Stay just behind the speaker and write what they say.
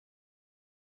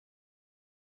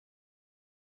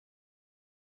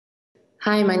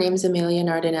Hi, my name is Amelia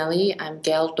Nardinelli. I'm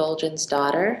Gail Dolgin's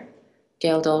daughter.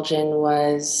 Gail Dolgin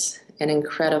was an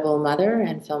incredible mother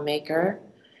and filmmaker.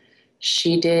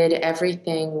 She did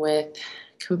everything with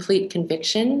complete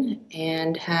conviction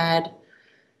and had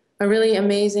a really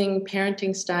amazing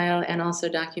parenting style and also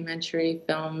documentary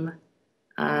film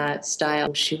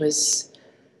style. She was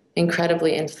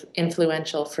incredibly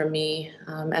influential for me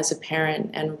as a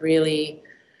parent and really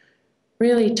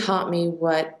taught me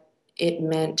what it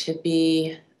meant to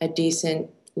be a decent,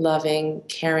 loving,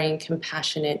 caring,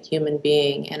 compassionate human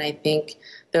being. And I think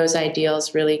those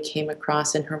ideals really came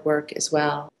across in her work as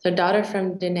well. So Daughter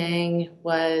from Danang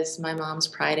was my mom's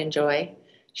pride and joy.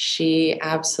 She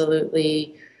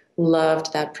absolutely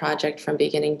loved that project from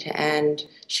beginning to end.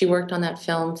 She worked on that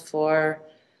film for,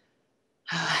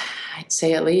 I'd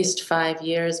say at least 5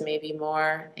 years, maybe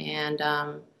more.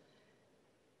 And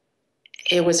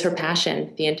it was her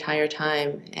passion the entire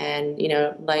time. And,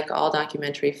 like all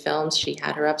documentary films, she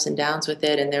had her ups and downs with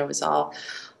it. And there was all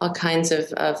kinds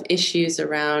of issues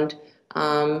around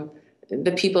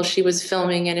the people she was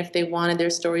filming and if they wanted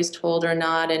their stories told or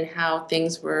not, and how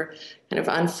things were kind of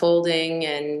unfolding,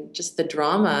 and just the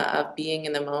drama of being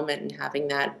in the moment and having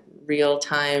that real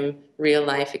time, real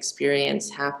life experience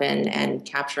happen and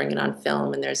capturing it on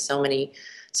film. And there's so many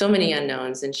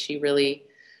unknowns. And she really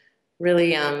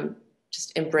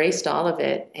just embraced all of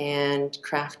it and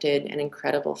crafted an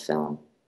incredible film.